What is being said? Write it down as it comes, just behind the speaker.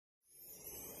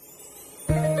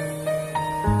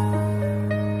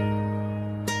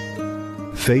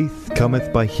Faith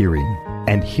cometh by hearing,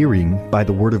 and hearing by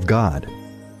the Word of God.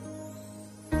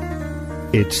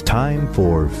 It's time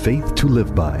for Faith to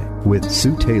Live By with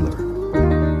Sue Taylor.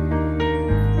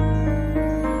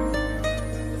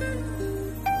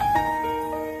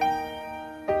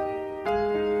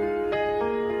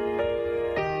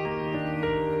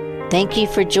 Thank you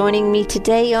for joining me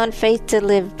today on Faith to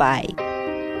Live By.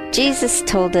 Jesus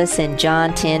told us in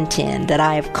John 10:10 that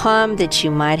I have come that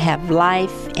you might have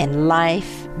life, and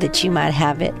life that you might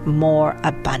have it more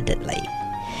abundantly.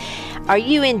 Are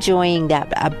you enjoying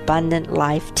that abundant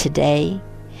life today?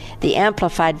 The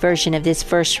Amplified version of this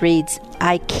verse reads,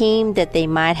 I came that they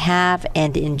might have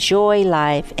and enjoy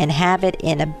life and have it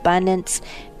in abundance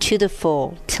to the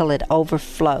full till it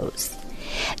overflows.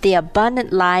 The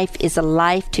abundant life is a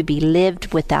life to be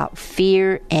lived without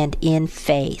fear and in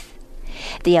faith.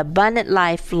 The abundant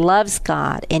life loves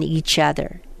God and each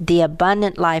other. The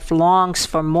abundant life longs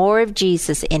for more of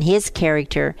Jesus and His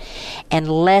character and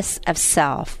less of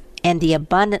self. And the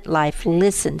abundant life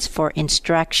listens for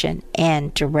instruction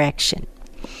and direction.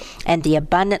 And the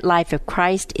abundant life of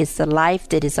Christ is the life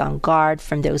that is on guard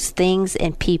from those things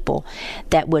and people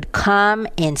that would come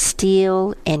and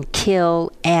steal and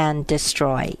kill and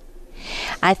destroy.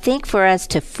 I think for us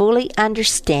to fully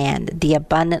understand the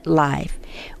abundant life,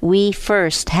 we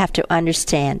first have to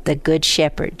understand the Good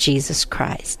Shepherd, Jesus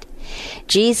Christ.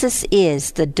 Jesus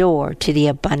is the door to the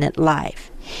abundant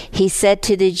life. He said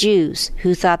to the Jews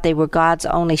who thought they were God's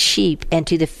only sheep, and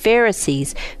to the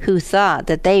Pharisees who thought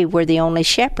that they were the only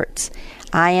shepherds,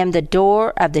 I am the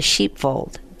door of the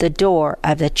sheepfold, the door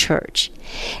of the church.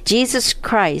 Jesus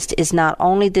Christ is not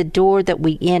only the door that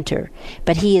we enter,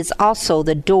 but He is also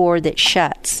the door that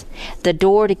shuts, the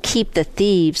door to keep the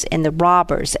thieves and the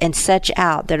robbers and such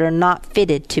out that are not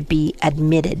fitted to be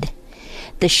admitted.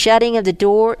 The shutting of the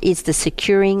door is the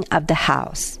securing of the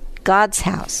house, God's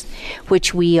house,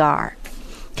 which we are.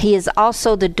 He is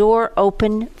also the door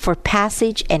open for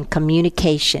passage and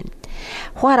communication.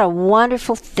 What a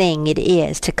wonderful thing it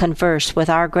is to converse with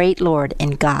our great Lord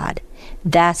and God.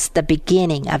 That's the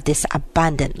beginning of this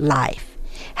abundant life.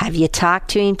 Have you talked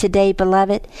to Him today,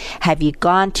 beloved? Have you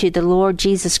gone to the Lord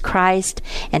Jesus Christ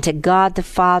and to God the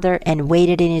Father and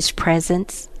waited in His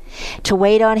presence? To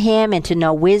wait on Him and to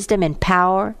know wisdom and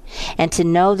power, and to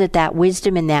know that that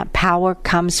wisdom and that power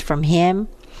comes from Him.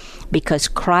 Because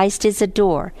Christ is a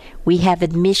door, we have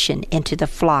admission into the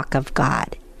flock of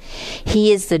God.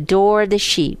 He is the door of the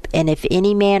sheep, and if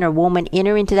any man or woman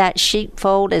enter into that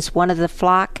sheepfold as one of the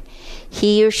flock,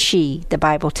 he or she, the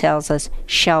Bible tells us,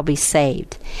 shall be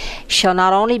saved. Shall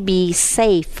not only be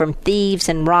safe from thieves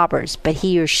and robbers, but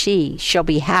he or she shall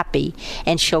be happy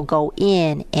and shall go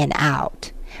in and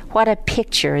out. What a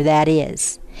picture that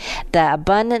is. The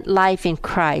abundant life in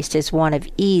Christ is one of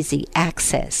easy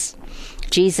access.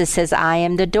 Jesus says, I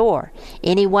am the door.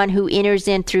 Anyone who enters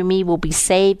in through me will be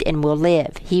saved and will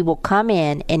live. He will come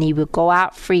in and he will go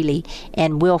out freely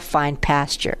and will find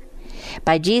pasture.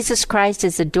 By Jesus Christ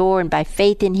as the door and by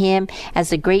faith in Him as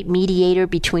the great mediator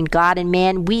between God and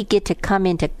man, we get to come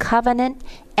into covenant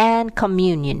and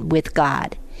communion with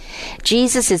God.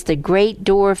 Jesus is the great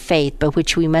door of faith by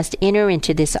which we must enter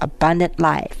into this abundant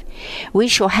life. We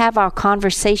shall have our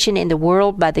conversation in the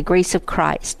world by the grace of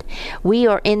Christ. We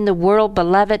are in the world,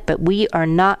 beloved, but we are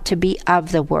not to be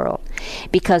of the world,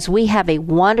 because we have a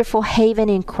wonderful haven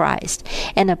in Christ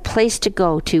and a place to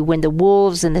go to when the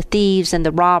wolves and the thieves and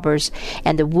the robbers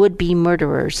and the would-be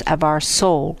murderers of our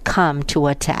soul come to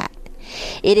attack.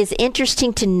 It is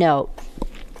interesting to note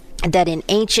that in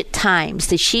ancient times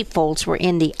the sheepfolds were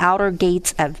in the outer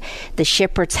gates of the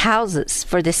shepherds' houses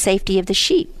for the safety of the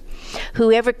sheep.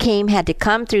 Whoever came had to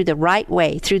come through the right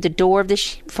way, through the door of the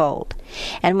sheepfold.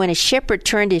 And when a shepherd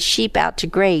turned his sheep out to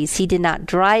graze, he did not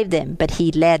drive them, but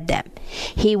he led them.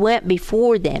 He went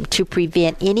before them to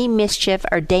prevent any mischief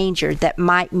or danger that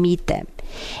might meet them.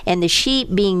 And the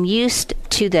sheep, being used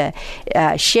to the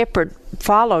shepherd,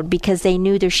 followed because they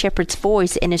knew their shepherd's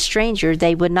voice, and a stranger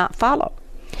they would not follow.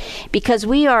 Because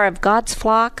we are of God's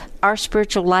flock, our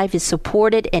spiritual life is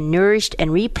supported and nourished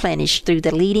and replenished through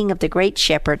the leading of the great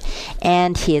shepherd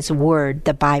and His Word,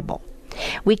 the Bible.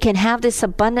 We can have this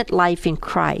abundant life in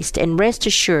Christ and rest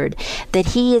assured that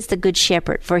He is the Good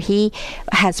Shepherd, for He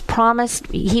was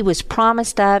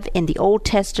promised of in the Old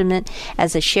Testament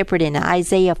as a shepherd in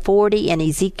Isaiah 40 and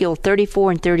Ezekiel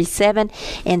 34 and 37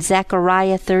 and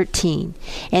Zechariah 13.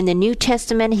 In the New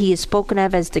Testament, He is spoken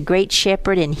of as the Great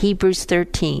Shepherd in Hebrews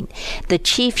 13, the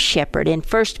Chief Shepherd in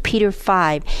 1 Peter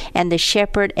 5, and the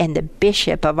Shepherd and the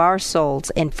Bishop of our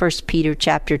souls in 1 Peter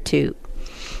chapter 2.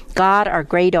 God, our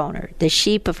great owner, the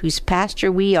sheep of whose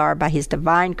pasture we are by his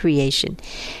divine creation,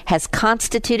 has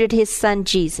constituted his Son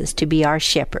Jesus to be our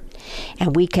shepherd,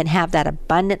 and we can have that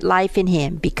abundant life in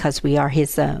him because we are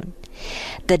his own.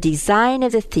 The design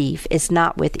of the thief is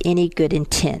not with any good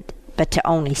intent, but to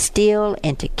only steal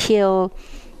and to kill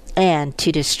and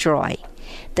to destroy.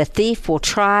 The thief will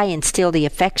try and steal the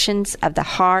affections of the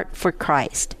heart for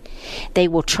Christ. They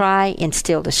will try and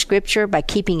steal the Scripture by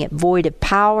keeping it void of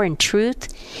power and truth,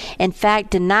 in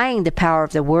fact, denying the power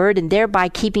of the Word, and thereby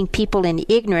keeping people in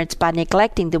ignorance by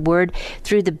neglecting the Word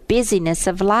through the busyness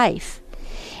of life.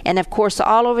 And of course,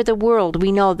 all over the world,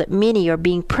 we know that many are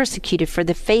being persecuted for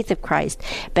the faith of Christ.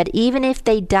 But even if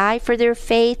they die for their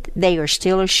faith, they are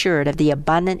still assured of the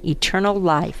abundant eternal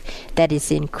life that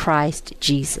is in Christ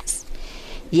Jesus.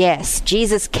 Yes,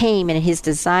 Jesus came, and his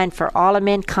design for all of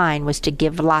mankind was to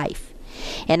give life.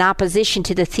 In opposition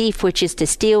to the thief, which is to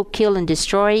steal, kill, and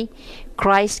destroy,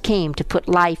 Christ came to put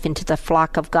life into the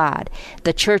flock of God,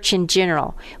 the church in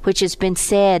general, which has been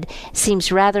said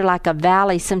seems rather like a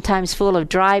valley, sometimes full of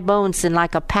dry bones, than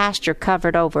like a pasture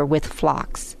covered over with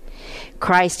flocks.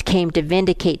 Christ came to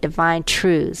vindicate divine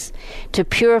truths, to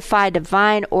purify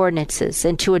divine ordinances,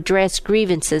 and to address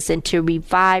grievances, and to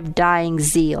revive dying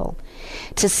zeal,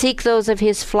 to seek those of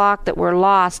his flock that were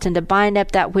lost, and to bind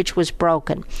up that which was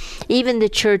broken, even the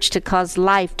church, to cause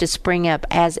life to spring up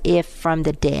as if from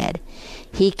the dead.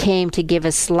 He came to give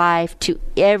us life to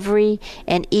every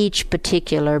and each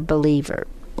particular believer.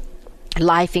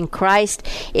 Life in Christ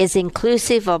is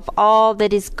inclusive of all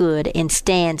that is good and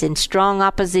stands in strong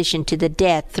opposition to the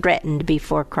death threatened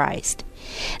before Christ.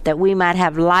 That we might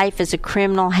have life as a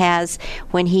criminal has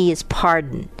when he is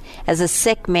pardoned, as a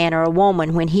sick man or a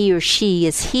woman when he or she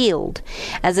is healed,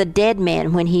 as a dead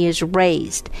man when he is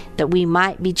raised, that we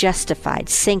might be justified,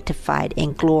 sanctified,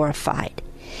 and glorified.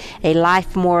 A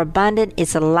life more abundant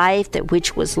is a life that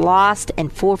which was lost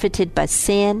and forfeited by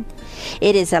sin.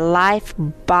 It is a life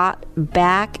bought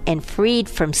back and freed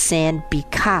from sin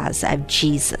because of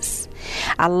Jesus.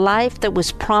 A life that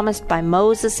was promised by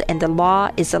Moses and the law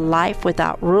is a life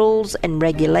without rules and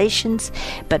regulations,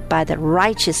 but by the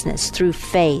righteousness through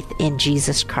faith in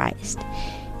Jesus Christ.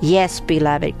 Yes,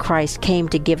 beloved, Christ came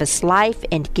to give us life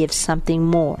and to give something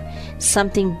more,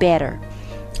 something better,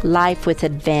 life with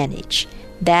advantage.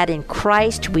 That in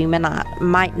Christ we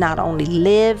might not only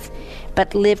live,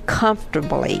 but live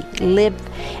comfortably, live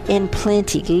in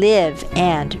plenty, live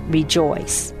and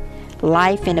rejoice.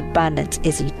 Life in abundance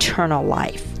is eternal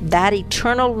life. That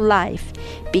eternal life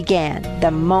began the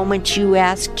moment you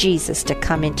asked Jesus to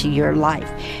come into your life.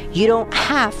 You don't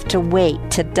have to wait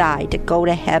to die to go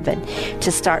to heaven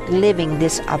to start living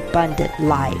this abundant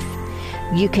life.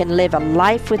 You can live a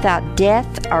life without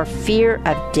death or fear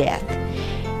of death.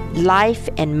 Life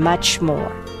and much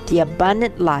more. The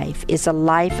abundant life is a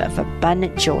life of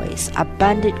abundant joys,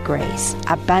 abundant grace,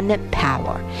 abundant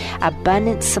power,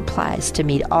 abundant supplies to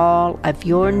meet all of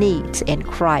your needs in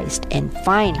Christ. And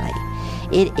finally,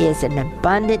 it is an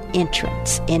abundant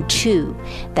entrance into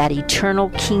that eternal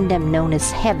kingdom known as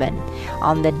heaven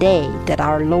on the day that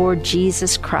our Lord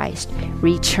Jesus Christ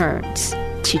returns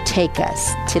to take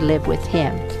us to live with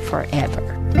him forever.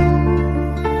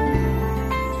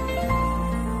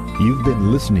 You've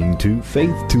been listening to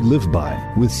Faith to Live By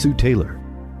with Sue Taylor.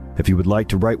 If you would like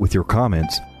to write with your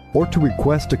comments or to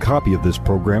request a copy of this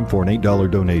program for an $8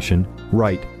 donation,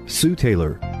 write Sue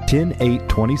Taylor,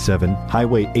 10827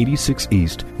 Highway 86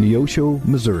 East, Neosho,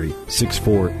 Missouri,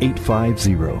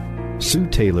 64850. Sue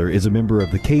Taylor is a member of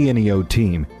the KNEO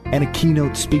team and a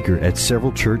keynote speaker at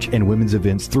several church and women's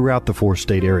events throughout the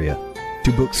 4-state area.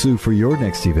 To book Sue for your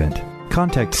next event,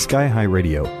 contact Sky High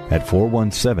Radio at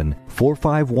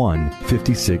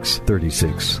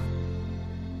 417-451-5636.